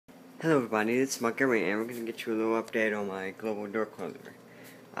Hello everybody, it's Montgomery and we're going to get you a little update on my global door closer.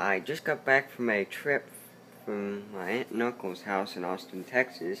 I just got back from a trip from my aunt and uncle's house in Austin,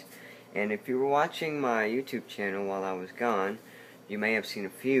 Texas, and if you were watching my YouTube channel while I was gone, you may have seen a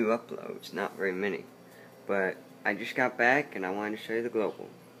few uploads, not very many. But I just got back and I wanted to show you the global.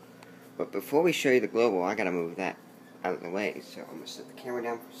 But before we show you the global, I gotta move that out of the way, so I'm going to set the camera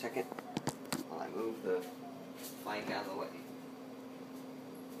down for a second while I move the mic out of the way.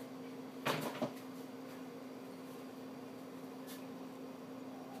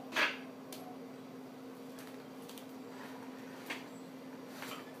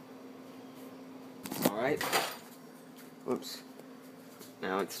 Alright, whoops,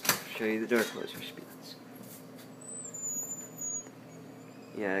 now let's show you the door closer speeds.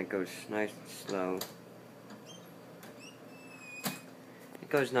 Yeah, it goes nice and slow. It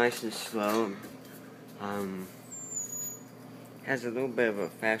goes nice and slow. Has a little bit of a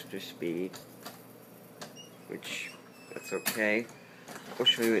faster speed, which, that's okay. I'll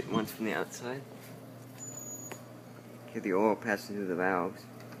show you it once from the outside. Get the oil passing through the valves.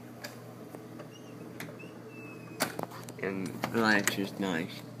 And the latch is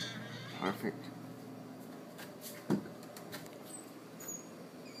nice. Perfect.